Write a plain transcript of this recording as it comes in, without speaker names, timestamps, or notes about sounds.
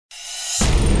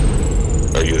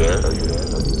there?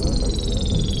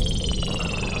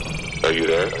 Are you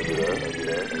there?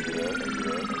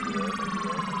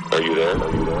 Are you there?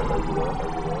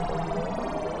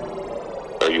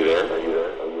 Are you there?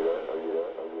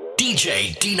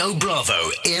 DJ Dino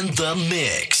Bravo in the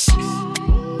mix.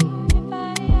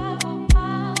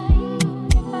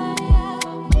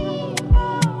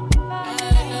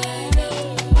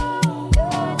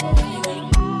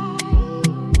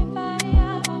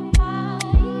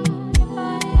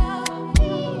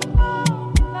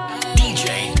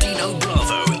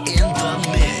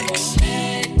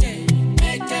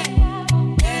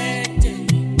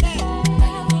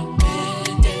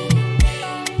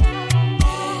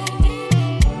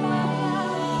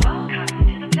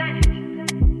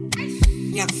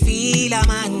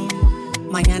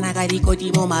 Mañana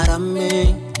caricotimo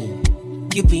marame.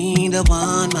 You been the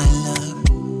one, my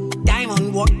love.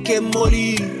 Diamond walking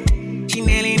molly.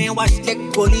 Chinelli ne wash the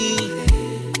coli.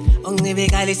 Only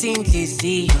vegale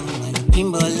simplicity.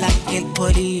 Pimbo like el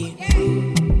poli.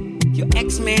 Your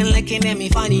ex-man looking at me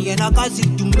funny and I can't see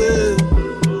to me.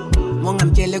 Mong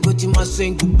I'm jelly go to my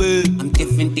swing boo. I'm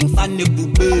different thing funny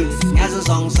boo. As a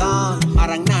song,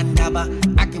 marang nandaba.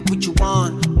 I can put you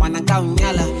on. Wanna count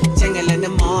yala. Tangle in the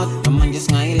mall. I'm on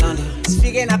just my London.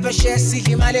 Speaking up a share, see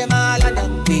him at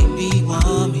London. Baby,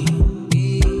 want me.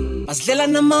 Mas lila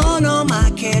na mono, my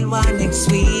kid wanting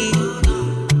sweet.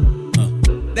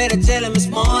 Better tell him it's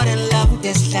more than love.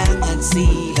 This land and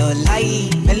see. Lo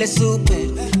lie, feel super.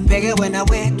 Bigger when I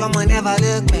wait, don't never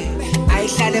look back. I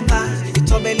shot the pass, you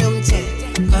told me them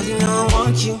take. Cause you know I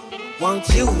want you.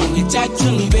 You talk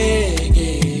to me,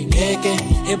 baby.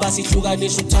 Ebasi hluka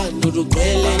neshuthando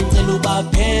lugcwele ngicela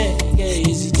ubapheke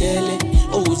izitele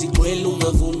ozigcwele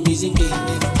ungavumi izingene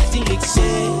athi ngithando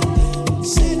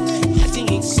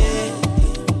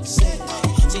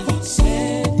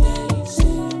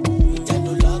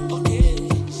lakho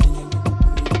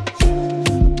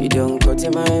you don't go to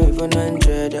my iPhone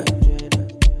 100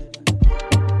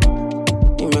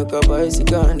 you make a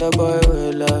bicycle and a boy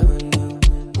will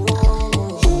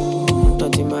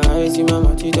in my eyes, in my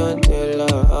mouth, you don't tell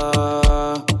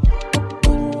her.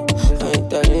 I ain't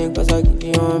telling cause I give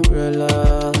you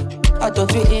umbrella. I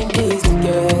thought we in this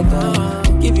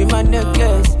together. Give you my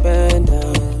necklace,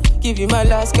 pendant. Give you my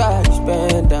last cash,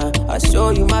 pendant. I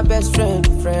show you my best friend.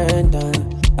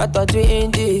 I thought we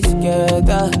in this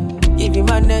together. Give you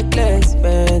my necklace,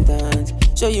 pendant.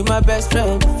 Show you my best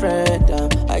friend.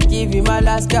 I give you my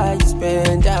last cash,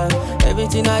 pendant.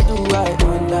 Everything I do, I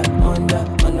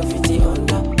under 50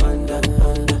 under.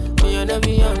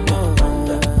 Me under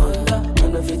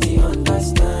 50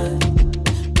 understand.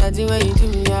 Nothing when you do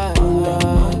me, I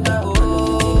under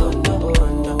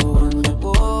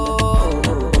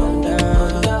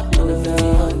 50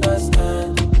 understand.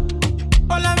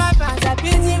 All of my fans are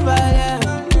busy for them.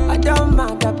 I don't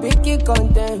mind, I pick it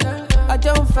content. I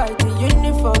don't fight the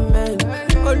uniform man.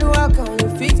 Oluwa, can you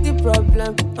fix the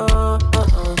problem?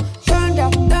 Thunder,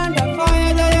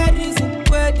 fire, that your reason.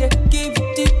 Where they give you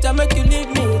teeth to make you leave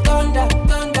me. Thunder,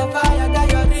 fire, that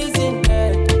your reason.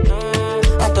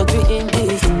 I thought we in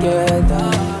this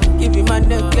together. Give you my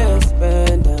necklace,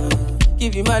 pendant.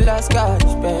 Give you my last cash,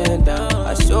 pendant.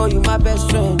 I show you my best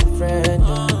friend.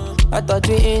 I thought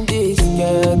we in this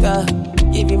together.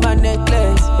 Give you my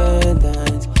necklace,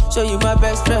 pendant. Show you my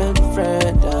best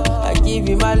friend. I give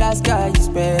you my last cash,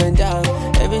 pendant.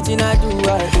 Everything I do,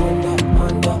 I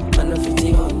under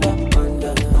 50 under.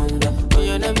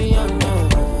 You never be under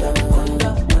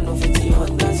 50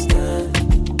 understand.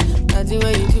 Nothing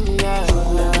when you do me,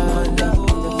 under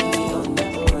 50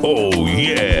 under. Oh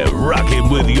yeah, rockin'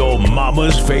 with your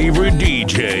mama's favorite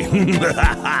DJ,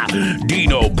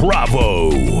 Dino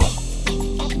Bravo.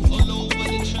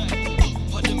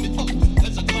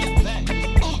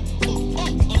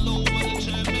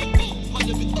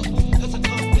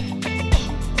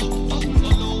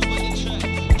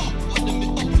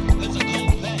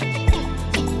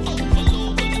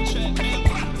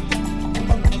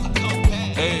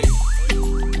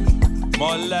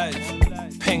 More life,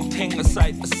 ping the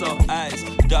sight for so eyes.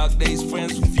 Dark days,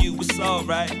 friends with you, it's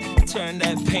alright. Turn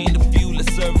that pain to fuel to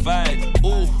survive.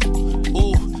 Ooh,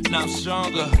 now I'm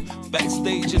stronger.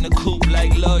 Backstage in the coupe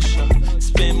like Lusher.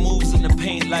 Spin moves in the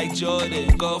paint like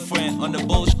Jordan. Girlfriend on the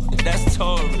bullshit, that's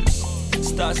Taurus.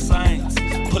 Star signs,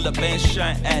 pull up and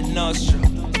shine at Nostra.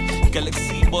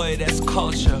 Galaxy boy, that's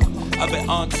culture. I've been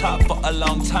on top for a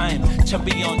long time.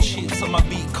 Champion chicks on my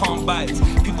beat combines.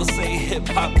 People say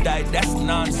hip-hop died, that's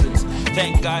nonsense.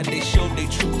 Thank God they showed their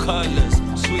true colors.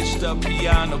 Switched up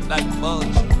piano like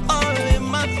bulge. All in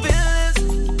my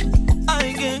feelings,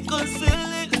 I can't conceal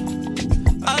it.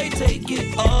 I take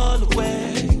it all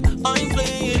away.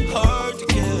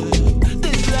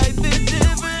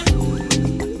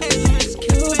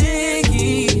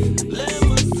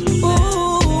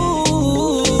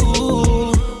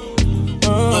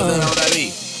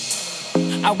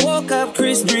 I woke up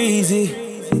Chris Breezy.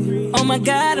 Oh my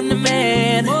God, I'm the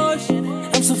man.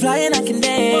 I'm so fly and I can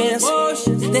dance.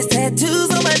 There's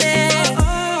tattoos on my neck.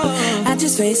 I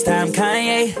just FaceTime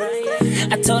Kanye.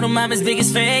 I told him I'm his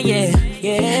biggest fan,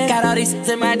 yeah. Got all these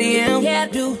in my DM. Yeah, I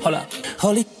do. Hold up.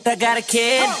 Holy, I got a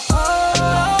kid.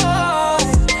 I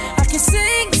can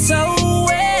sing so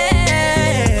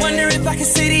well. Wonder if I can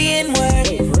say the N-word.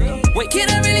 Wait, can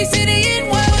I really say the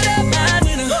N-word? What up, my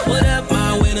winner? What up,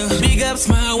 my winner? Big ups,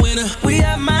 my winner. We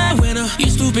are my winner. You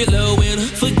stupid little winner.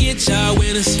 Forget y'all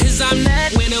winners. Cause I'm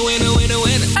that winner.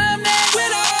 I'm that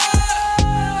winner.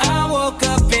 I woke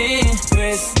up in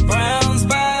Chris Brown's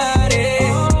body.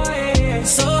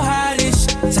 So hot this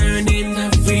shit turned into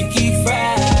Freaky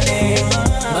Friday.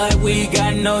 But we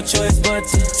got no choice but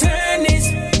to turn this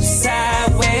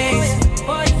sideways.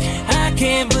 I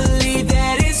can't believe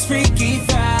that it's Freaky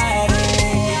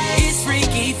Friday. It's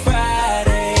Freaky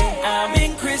Friday. I'm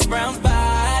in Chris Brown's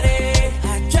body.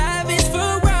 I drive his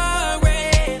Ferrari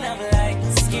and I'm like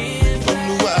skin.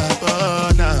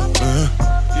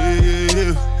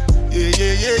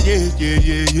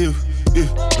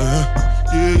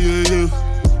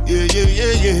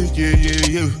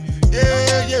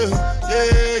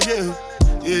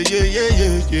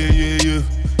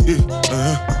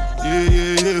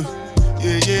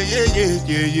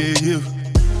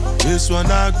 This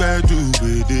one I do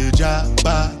with the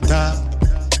jabata.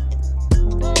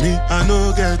 Me, I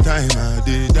no get time, I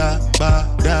did that,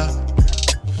 bada.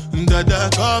 Dada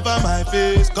cover my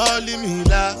face, calling me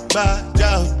la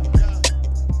bada.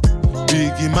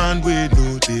 Biggie man, we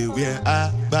know they wear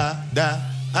abada.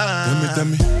 Tell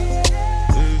me,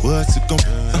 what's it gon'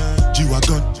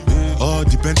 G-Wagon, all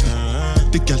the Bentley,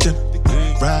 the girl them,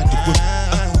 ride the whip,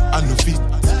 I no feet,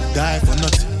 die for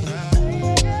nothing.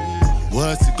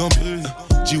 What's it gon' be?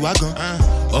 G-Wagon,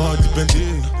 all the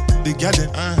Bentley, the girl them,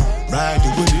 ride the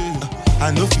whip,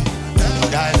 I no feet,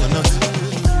 die for nothing.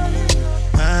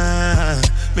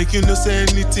 Make you no say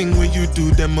anything when you do,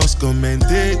 they must commend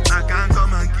it. I can't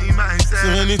come and keep myself. So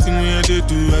anything when they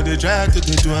do, I they try to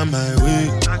do on my way.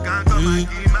 I can't come and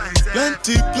keep myself.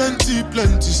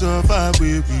 Plenty so far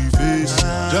we face.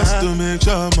 Just to make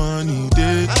sure money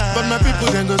day. But my people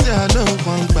can go say I know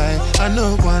one buy, I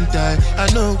know one die, I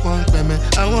know one payment.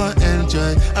 I want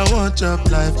enjoy, I want job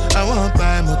life, I want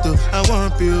buy motor, I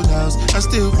want build house, I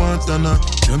still want to know.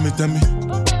 Tell me,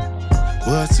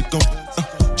 what's it gon'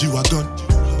 G-Wagon,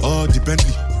 all the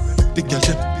Bentley, the girl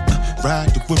them, ride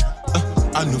the whip,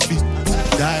 I no feet,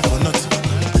 die for nothing.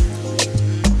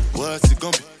 What's it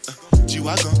gon' be?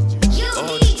 G-Wagon,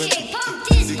 all the Bentley,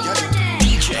 the girl them.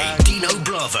 DJ Dino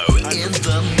Bravo in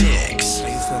the mix.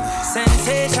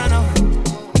 Sensational,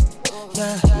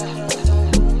 yeah.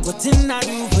 What didn't I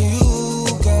do for you,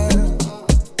 girl?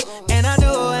 And I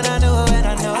know. I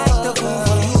act the fool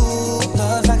for you.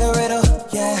 Love like a riddle,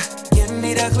 yeah. Give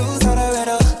me the clues how to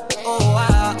riddle.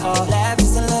 Laugh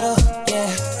just a little, yeah.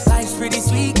 Life's pretty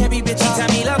sweet, can't be bitchy. Tell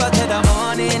me love her to the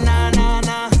morning, nah.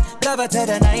 Love her to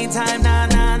the nighttime, nah.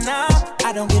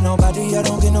 I don't get nobody, yeah.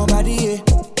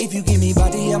 If you give me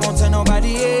body, I won't tell nobody,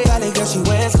 yeah. Valley girl, she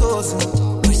wears clothes.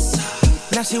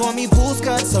 Now she want me pool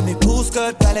skirt, so me pool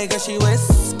skirt. Valley girl, she wears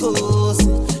schools.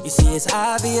 You see, it's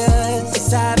obvious.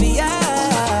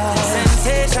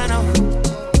 Sensational,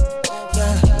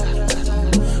 yeah.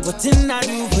 What didn't I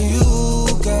do for you,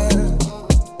 girl?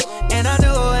 And I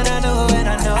know. I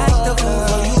act the fool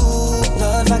for you.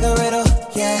 Love like a riddle,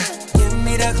 yeah. Give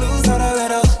me the clues how to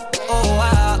riddle.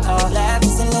 Laugh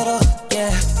just a little,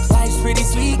 yeah. Life's pretty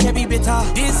sweet, can't be bitter.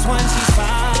 This one she's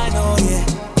fine, oh yeah.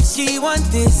 She want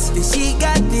this, then she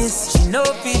got this. She know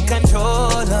if we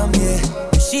control them, yeah.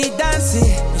 She dance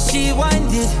it, she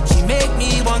wind it. She make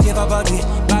me want give her body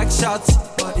back shots,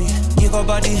 body. Give her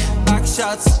body back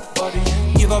shots, body.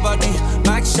 Give her body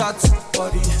back shots,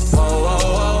 body.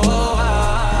 Whoa.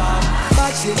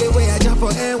 Back she the way I jump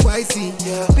for NYC.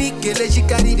 Yeah. Big girl, she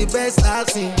carry the best I've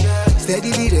seen.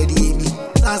 Steadily ready, me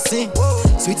dancing.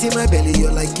 Sweet in my belly,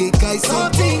 you're like cake ice.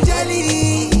 Something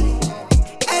jelly,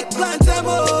 eggplant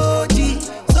emoji.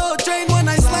 So trained when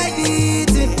I slide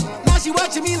it in. Now she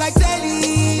watching me like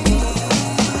telly.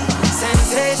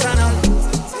 Sensational,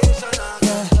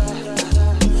 yeah.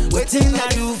 Waiting I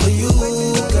do for you,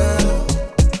 girl.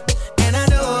 And I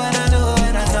know. I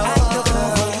act the fool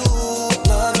for you.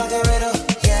 Love like a riddle,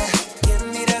 yeah. Give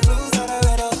me the clues how to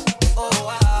riddle.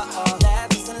 Laugh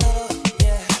just a little,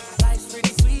 yeah. Life's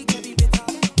pretty sweet, can be bitter.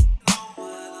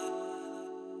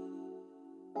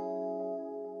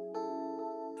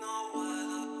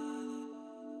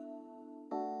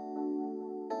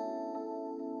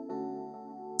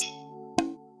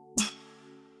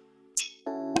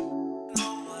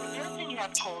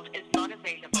 have called is not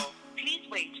available. Please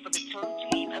wait for the tone to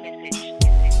leave a message.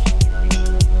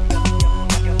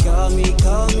 Call me,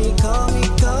 call me, call me,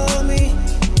 call me.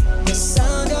 The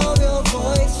sound of your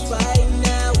voice right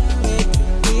now make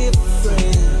a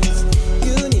difference.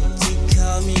 You need to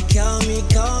call me, call me,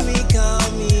 call me,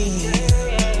 call me.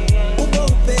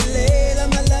 Ubopelela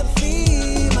malafi,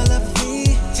 malafi.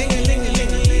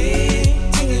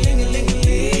 Ting-a-ling-a-ling-a-ling,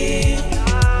 ting-a-ling-a-ling-a-ling,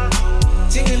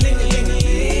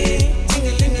 ting-a-ling-a-ling-a-ling,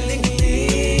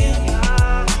 ting-a-ling-a-ling-a-ling.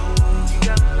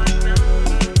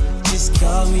 Just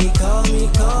call me, call me,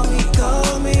 call me,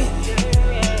 call me.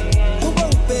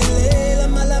 Ubopelela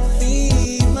malafi,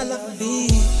 malafi.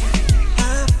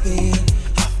 I've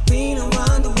been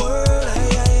around the world.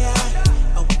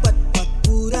 Oh, what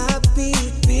would I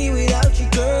be without you,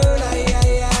 girl?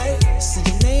 See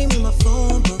your name in my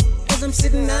phone book as I'm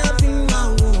sitting up in my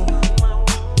room.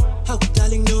 How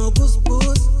darling, no boost,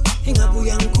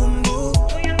 hingabuya nkumbu.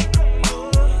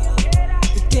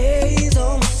 The day is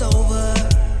almost over,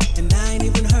 and I ain't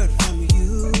even heard from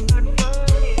you.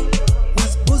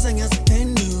 Was buzzing as a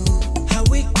pendu. How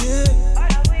we good?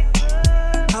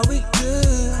 How we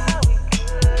good?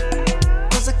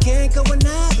 'Cause I can't go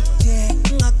another day.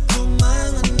 Not to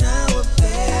mind another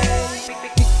day.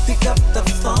 Pick up the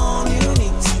phone, you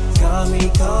need to call me,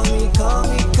 call me, call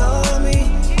me, call me.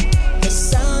 The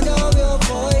sound of your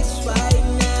voice right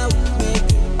now will make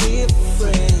a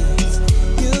difference.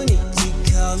 You need to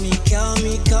call me, call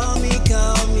me, call me,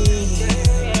 call me.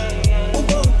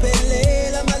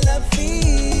 Ubompelela malafi,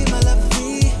 malafi.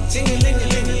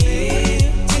 Ting-a-ling-a-ling-a-ling,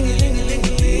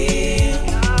 ting-a-ling-a-ling-a-ling,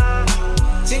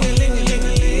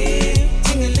 ting-a-ling-a-ling-a-ling,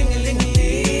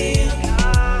 ting-a-ling-a-ling-a-ling.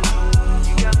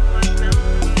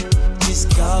 Just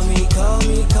call me, call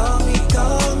me, call me,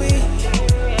 call me.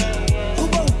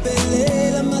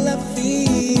 Ubompelela malafi,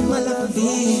 malafi.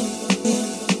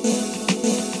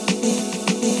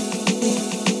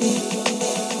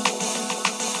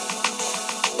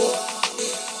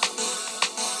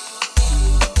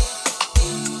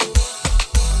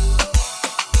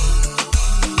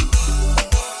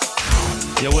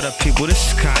 Yo, what up, people? This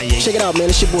is Kanye. Check it out, man.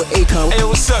 It's your boy Akon. Hey,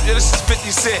 what's up? Yo, this is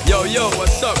 50 Cent. Yo,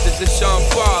 what's up? This is Sean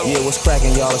Paul. Yeah, what's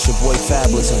cracking, y'all? It's your boy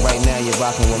Fabulous, and right now you're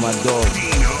rocking with my dog.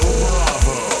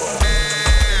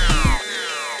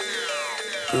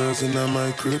 Girls in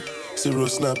my crib, 0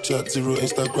 Snapchat, 0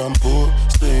 Instagram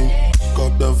posting.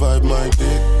 Got the vibe, my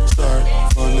dick start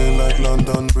falling like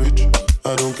London Bridge.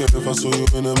 I don't care if I saw you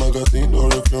in a magazine or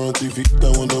if you're on TV.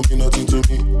 That one don't mean nothing to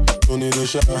me. Don't need a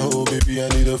shower, baby, I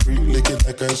need a free. Lick it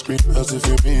like ice cream, as if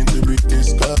you mean to be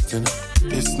disgusting.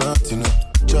 It's not enough.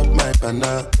 Chop my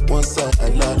banana, one side I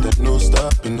like that, no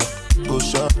stopping. Go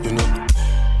shopping,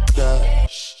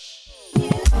 dash. Me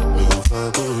off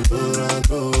I go.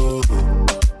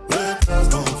 Breakfast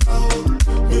don't foul.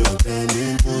 Me off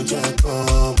any mucha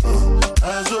come. I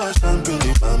saw a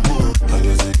champagne bamboo. I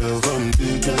guess a girl from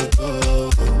the ghetto.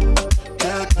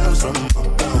 Cat girls from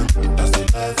uptown. That's the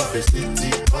life of a city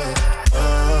boy.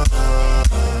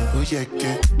 Oh yeah,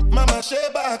 yeah. Mama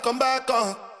Sheba, come back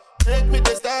on. Take me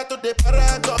the start to the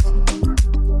paragon.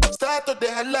 Start to the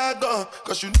halagon.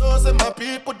 'Cause you know say my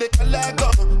people they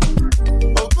calagon.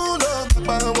 Oh no,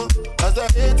 power. As I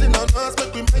hating on us,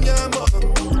 make we manyamo.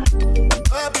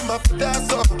 I be my father's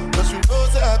son. 'Cause you know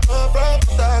say I come from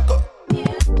Taco.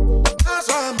 That's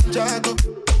why I'm Jago.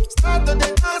 Start to the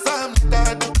dance, I'm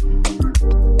Tado.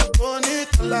 Money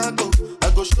to Lago. I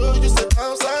go show you say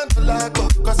thousand to Lago.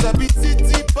 'Cause I be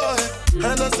city boy.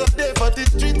 And as a day for the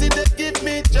street, they give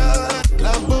me joy.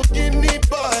 Lamborghini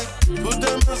boy. Put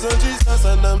them on Jesus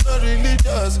and I'm not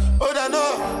religious. Oh, I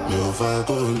know. Me off I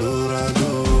go, Lorado.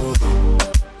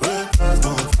 Breakfast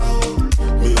don't foul.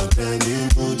 Me off any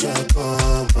mucha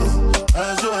come.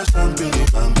 I saw a champagne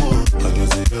bamboo. I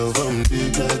guess a girl from the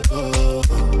ghetto.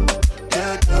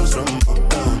 Cat girls from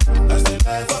uptown. That's the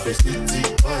life of a city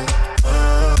boy.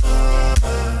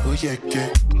 Oh yeah, yeah.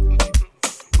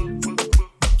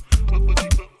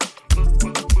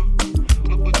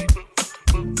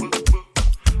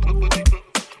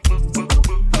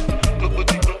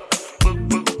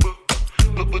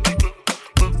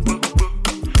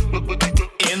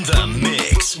 In the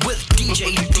mix with DJ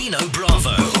Dino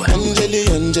Bravo.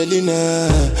 Angelina,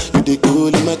 you the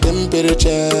cool in my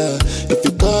temperature. If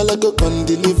you call, I go come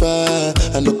deliver.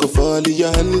 I no go fall in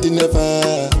your hand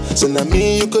never. So now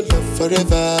me you could love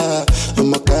forever.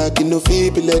 I'm a cocky no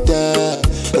feeble letter.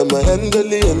 I'm a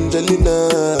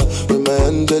Angelina, with my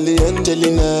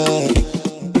Angelina.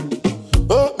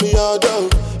 Oh me all down.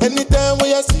 Anytime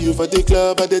when I see you for the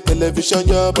club or the television,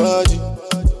 your body.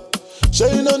 Sure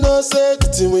you know no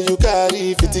safety when you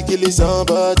carry 50 kill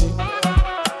somebody.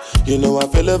 You know I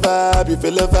feel a vibe, you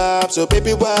feel a vibe, so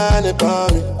baby whine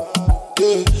about me.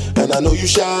 Yeah, and I know you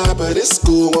shy, but it's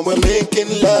cool when we're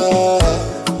making love.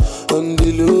 On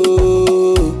the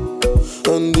low,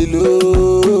 on the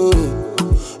low,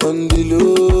 on the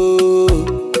low,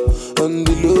 on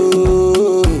the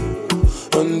low,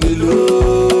 on the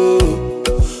low,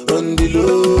 on the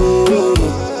low,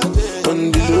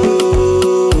 on the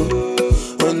low,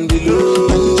 on the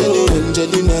low.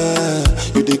 Angelina,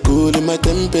 you the cool in my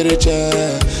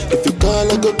temperature. If you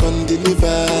call, I go come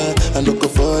deliver. I no go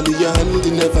fall in your hand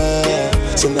never.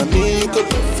 So now me you go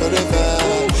live forever.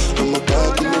 I'm a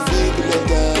cock in the feeble like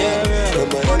that.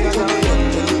 I'm a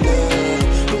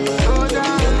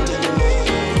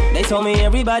They told me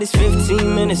everybody's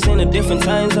 15 minutes in a different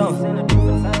time zone.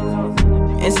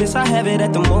 And since I have it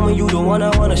at the moment, you the one I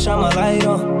wanna shine my light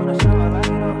on.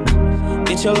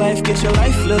 Get your life,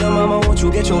 little mama, won't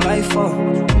you get your life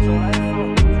on?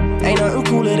 Ain't nothing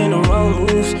cooler than the wrong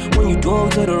moves when you do them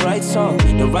to the right song,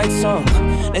 the right song.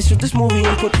 Let's shoot this movie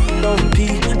and put it on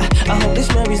repeat. I hope this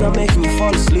memories are making you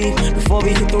fall asleep. Before we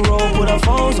hit the road, put our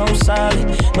phones on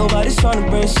silent. Nobody's trying to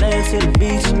bring sand to the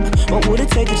beach. What would it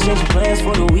take to change your plans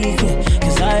for the weekend?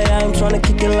 Cause I'm trying to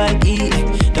kick it like E.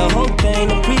 The whole thing,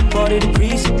 the pre-party, the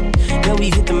priest. Then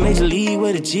we hit the major league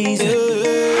with the G's. I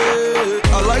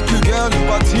like you, girl, in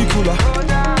particular.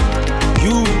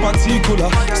 You in particular.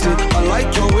 Say, I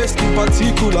like your waist in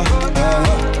particular.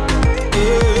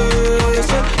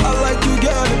 Say, I like you,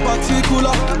 girl, in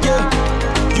particular. Yeah,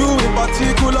 you in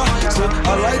particular. Say,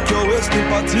 I like your waist in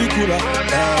particular.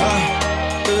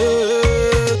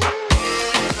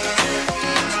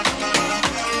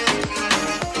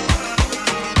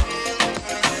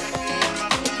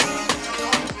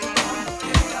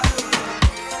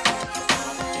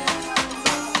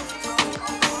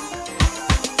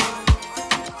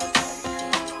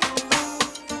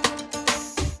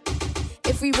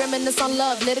 If we reminisce on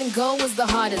love, letting go was the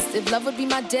hardest. If love would be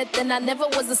my death, then I never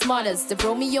was the smartest. If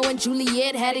Romeo and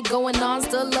Juliet had it going on,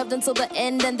 still loved until the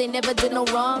end and they never did no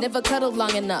wrong. Never cuddled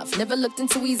long enough, never looked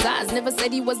into his eyes, never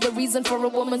said he was the reason for a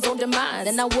woman's own demise.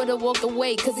 Then I would've walked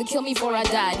away, cause he killed me before I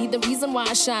died. He the reason why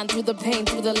I shine through the pain,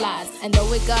 through the lies. And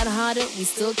though it got harder, we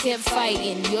still kept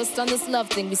fighting. You're on this love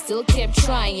thing, we still kept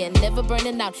trying. Never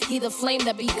burning out, he the flame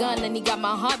that begun. And he got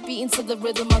my heart beating to the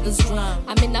rhythm of this drum.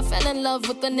 I mean, I fell in love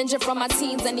with the ninja from my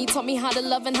teens, and he taught me how to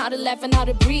love and how to laugh and how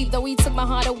to breathe. Though he took my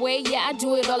heart away, yeah, I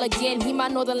do it all again. He my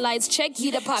northern lights, check, he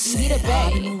the poppy, he the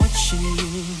bag. I've been watching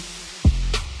you,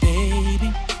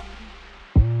 baby,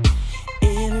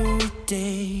 every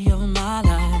day of my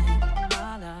life.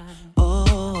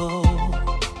 Oh,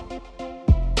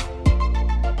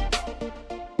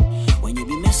 when you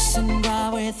be messing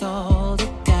around with all the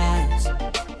guys.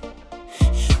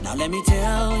 Now let me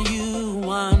tell you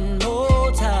one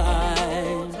more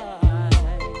time.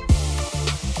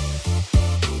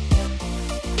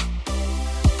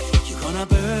 Gonna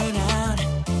burn out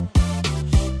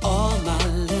all my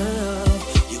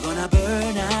love. You're gonna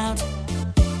burn out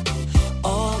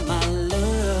all my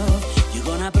love. You're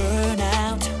gonna burn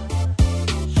out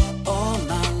all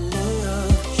my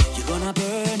love. You're gonna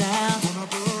burn out.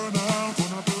 Gonna burn out.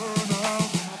 Gonna burn out.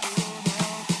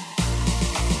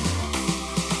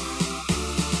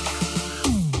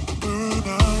 Burn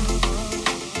out.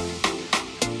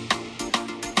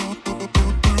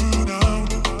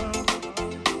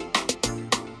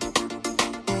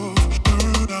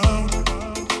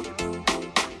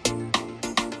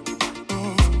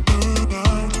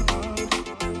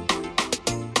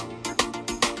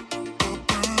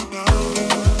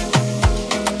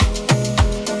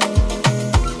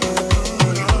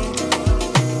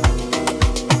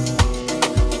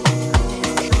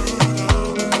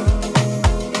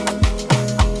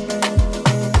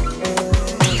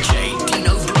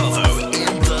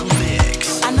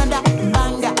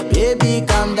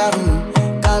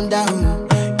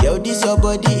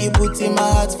 In my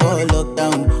heart for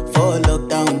lockdown,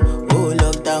 oh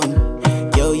lockdown.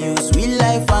 Yo, you sweet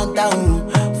life, phantom,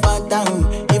 phantom.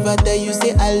 If I tell you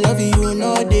say I love you,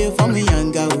 no day for me,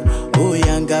 young girl, oh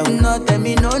young girl. No tell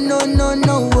me no, no, no,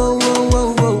 no, oh, oh,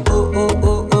 oh, oh, oh,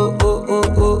 oh, oh, oh,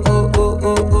 oh, oh, oh,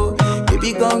 oh, oh.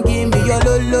 Baby, gon' give me your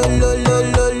lo, lo, lo, lo,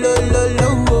 lo, lo, lo, lo,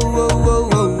 oh, oh,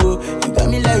 oh, oh. You got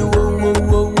me like whoa, whoa,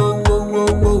 whoa, whoa, whoa,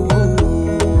 whoa,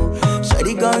 whoa.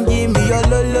 Shawty gon' give me your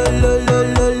lo, lo, lo, lo,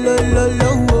 lo.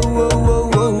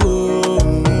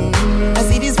 I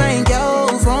see this fine girl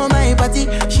from my party,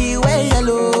 she wear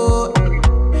yellow.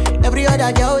 Every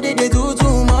other girl they do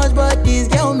too much, but this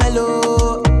girl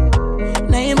mellow.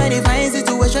 Now in my fine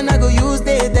situation, I go use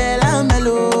they tell I'm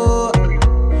mellow.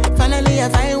 Finally I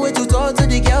find way to talk to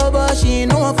the girl, but she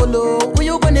ain't no one follow. Who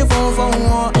you gonna follow?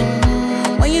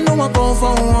 want come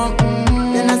for one.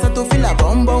 Then I start to feel a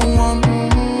bum bum one.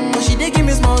 But she dey give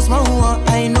me small small one.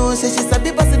 I know say she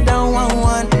sabi pass it down one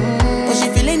one. But she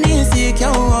feeling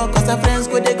insecure cause her friends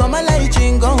go they go my light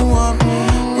ring go on.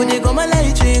 Go they go my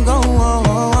light ring go on.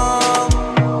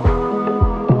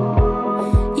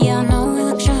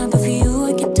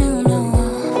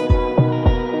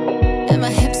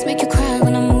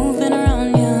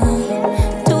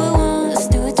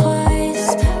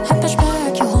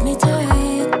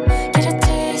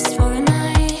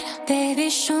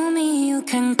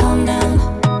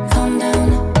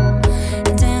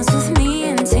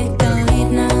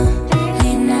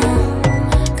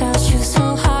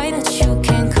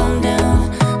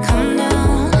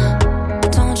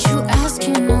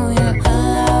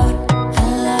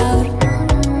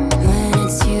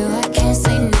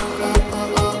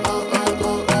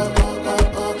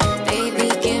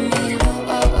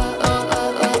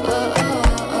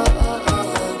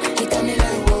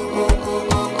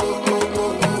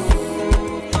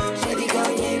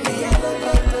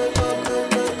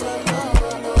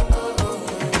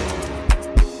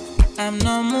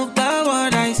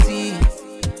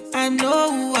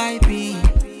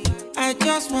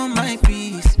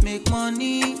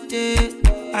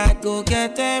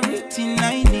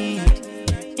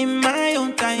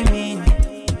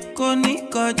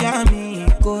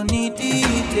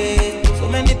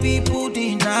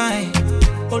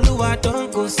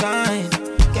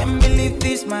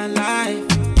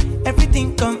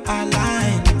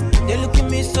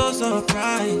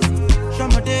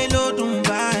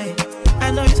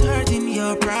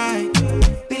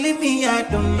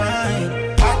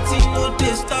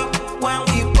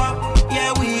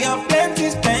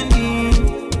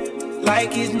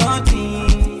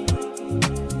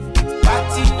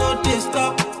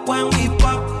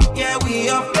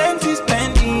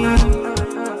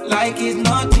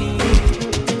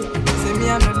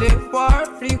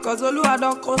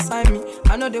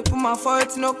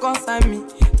 No consign me,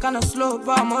 kinda slow,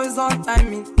 but I'm always on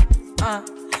timing.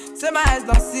 Say my eyes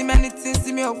don't see many things,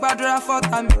 see me bad for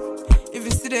time. If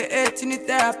you see the hate, you need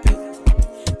therapy.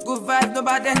 Good vibes, no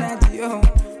bad energy, yeah.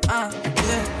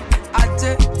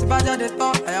 Ache, tibaja de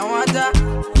ton, I want that.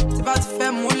 Tibaja fe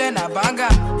mule na banga.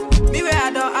 Me where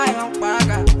I don't, I am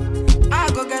paraga. I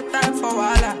go get time for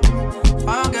wala.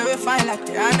 I don't get fine like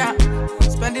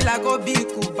Rihanna. Spend it like Obi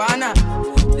Cubana.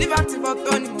 Live at for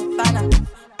Tony Montana.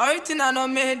 Original not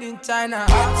made in China.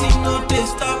 Party no they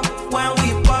stop when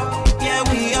we pop. Yeah,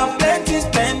 we are plenty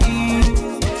spending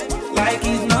like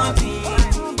it's nothing.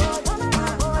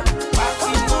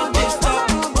 Party no they stop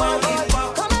when we pop.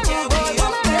 Yeah, we are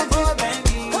plenty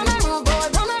spending. Come and rude boy,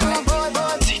 come and rude boy,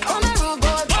 boy. Come and rude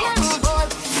boy, come and rude boy.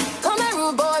 Come and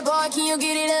rude boy, boy, can you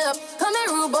get it up? Come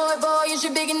and rude boy, boy, is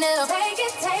you big enough? Take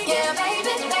it, yeah, baby,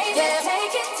 baby, yeah,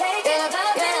 take it, yeah,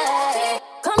 baby.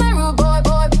 Come and rude boy,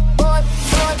 boy.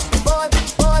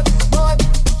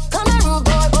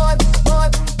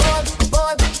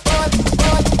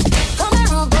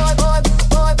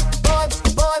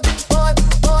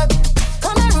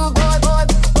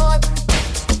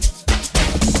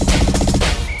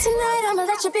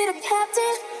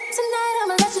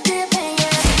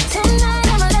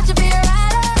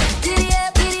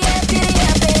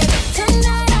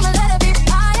 Tonight I'ma let it be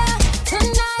fire.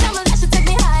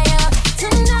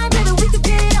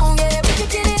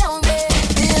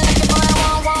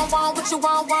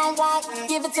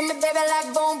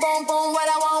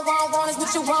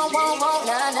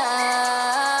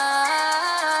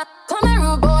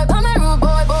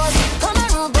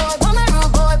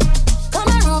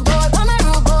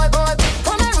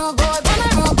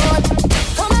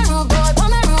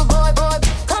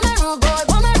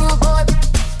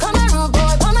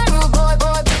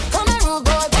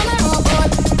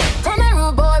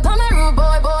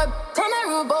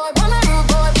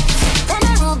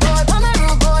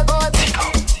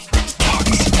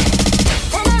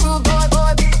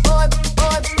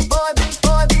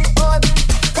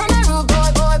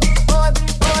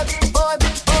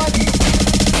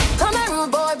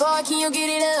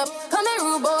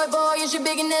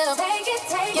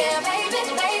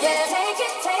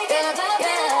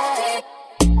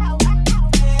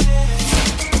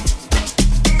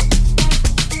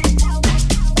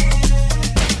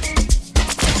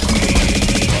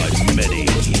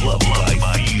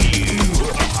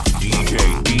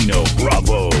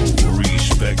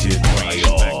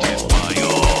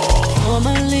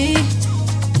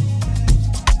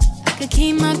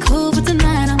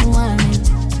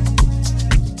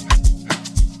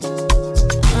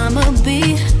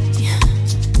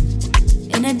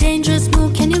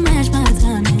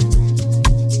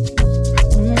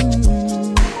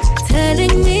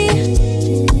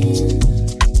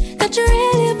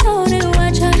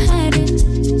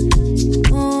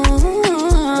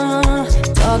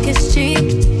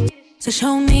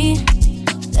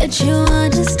 that you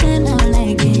understand I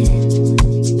like it.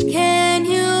 Can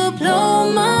you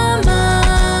blow my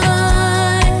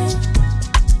mind?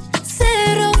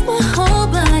 Set off my whole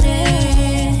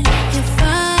body. If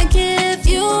I give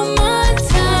you my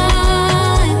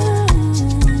time,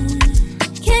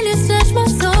 can you snatch my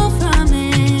soul from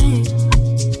me?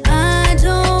 I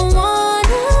don't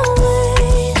wanna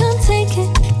wait. Come take it,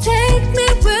 take me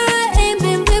where I ain't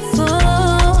been before.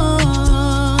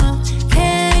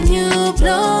 Can you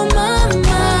blow my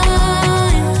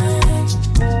mind?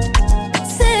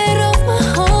 Set off my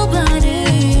whole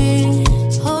body,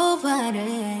 whole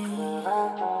body.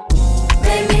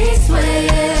 Make me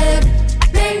sweat,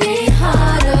 make me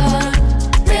harder,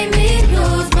 make me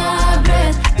lose my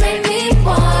breath, make me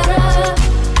water,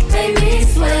 make me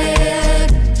sweat,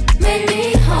 make me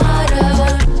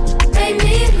harder, make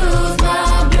me lose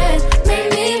my breath, make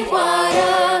me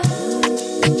water.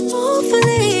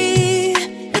 Hopefully,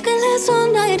 you can last all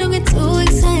night, don't get too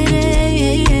excited.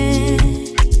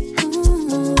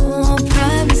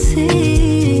 Privacy,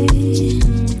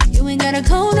 you ain't gotta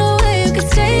go nowhere, you can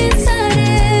stay inside it.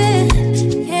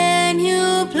 Can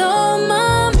you blow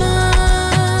my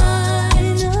mind?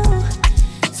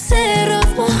 Set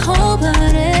off my whole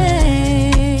body.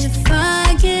 If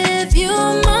I give you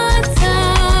my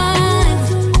time,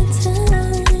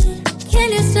 can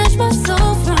you snatch my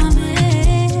soul from me?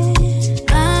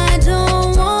 I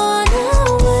don't wanna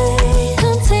wait.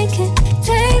 Come take it,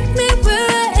 take me where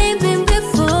I ain't been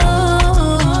before.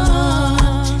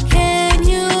 Can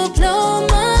you blow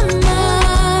my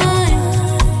mind?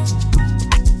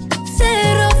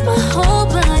 Set off my whole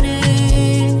body,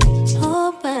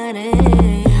 whole body.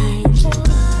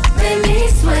 Make me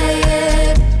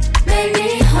sweat, make me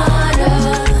harder,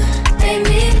 make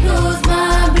me lose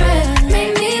my breath,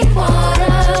 make me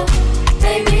water,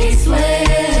 make me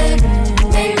sweat,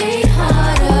 make me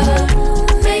harder,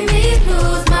 make me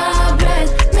lose my breath,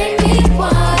 make me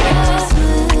water,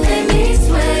 make me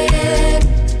sweat,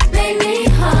 make me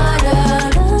harder,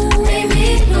 make me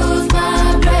lose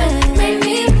my breath, make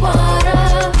me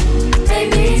water, make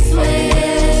me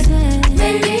sweat,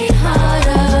 make me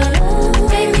harder,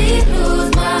 make me lose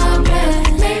my breath,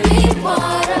 make me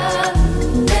water,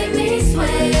 make me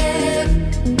sweat,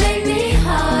 make me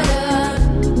harder,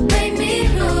 make me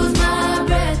lose my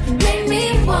breath, make me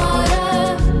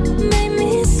water, make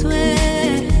me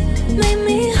sweat, make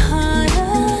me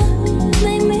harder,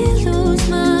 make me lose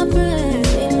my breath,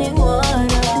 make me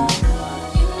water.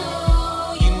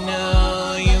 You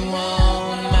know you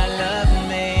want my love,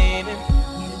 baby.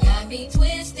 You got me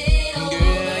twisted,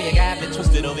 Girl, you got me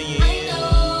twisted over here.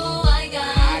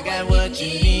 I got what you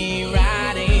need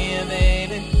right here,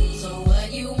 baby. So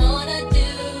what you wanna do?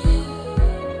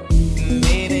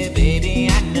 Baby, baby,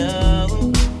 I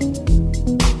know.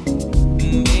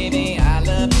 Baby, I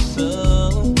love you so.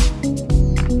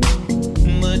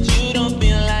 But you don't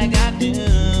feel like I do.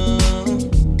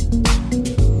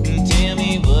 Tell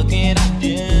me what can I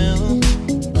do?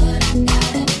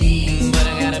 But I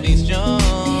gotta be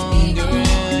strong,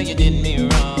 girl. You did me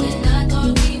wrong. I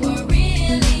thought we were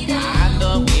really I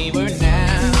thought we were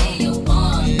now.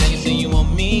 Now you say you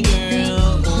want me,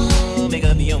 girl. Ooh, make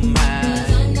up your mind.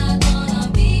 I'm not gonna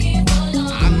be here for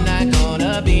long. I'm not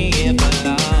gonna be here for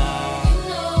long.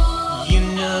 You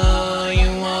know you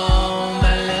want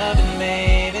my loving,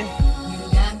 baby. You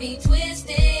got me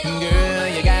twisted, Girl,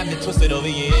 you got me twisted over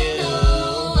you.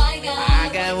 I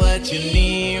got what you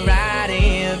need right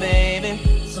here, baby.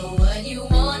 So what you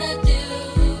wanna do?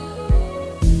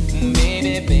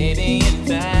 Baby, baby, in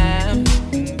time.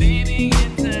 Baby,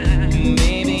 in time.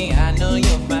 Baby, I know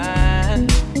you're fine.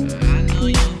 I know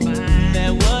you're fine.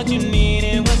 That what you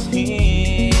needed was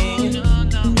here.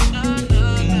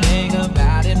 Think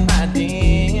about it, my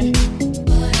dear.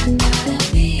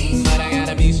 But I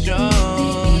gotta be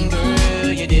strong,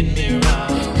 girl. You did me wrong.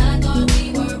 I thought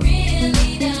we were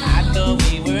really down. I thought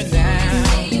we were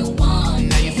down.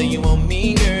 Now you say you want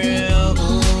me, girl.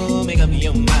 Ooh, make up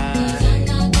your mind. I'm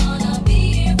not gonna be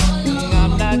here for long.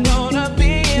 I'm not gonna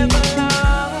be here for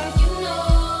long.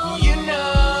 You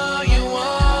know you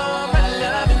want my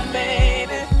loving,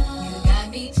 baby. You got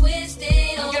me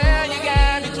twisted, Girl, you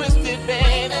got me twisted,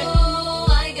 baby.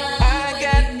 I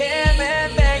got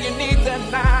everything you need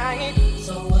tonight.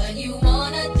 So what you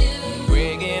wanna do?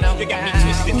 Bring it on. You got me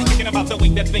twisted, thinking about the way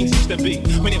that things used to be.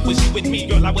 When it was you and me,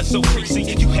 girl, I was so crazy.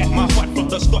 You had my heart from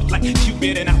the start like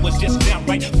Cupid, and I was just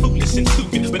downright foolish and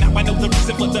stupid. But now I know the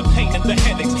reason for the pain and the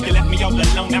headaches. You left me all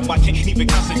alone, now I can't even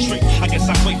concentrate. I guess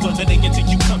I wait for the day until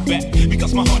you come back,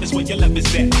 because my heart is where your love is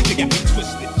at. You got me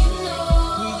twisted.